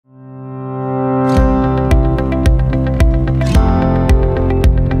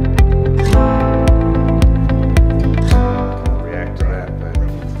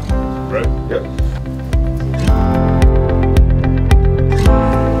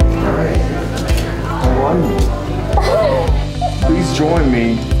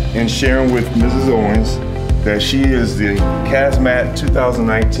in sharing with Mrs. Owens that she is the CASMAT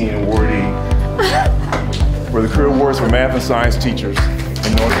 2019 awardee for the Career Awards for Math and Science Teachers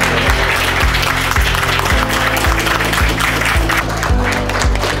in North Carolina.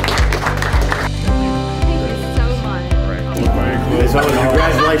 So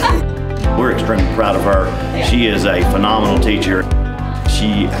congratulations. We're extremely proud of her. She is a phenomenal teacher.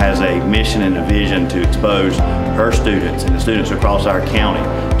 She has a mission and a vision to expose her students and the students across our county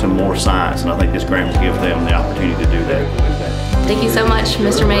to more science, and I think this grant will give them the opportunity to do that. Thank you so much,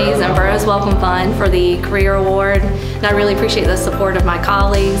 Mr. Mays and Burroughs Wellcome Fund, for the Career Award. And I really appreciate the support of my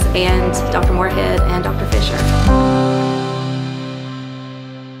colleagues and Dr. Moorhead and Dr. Fisher.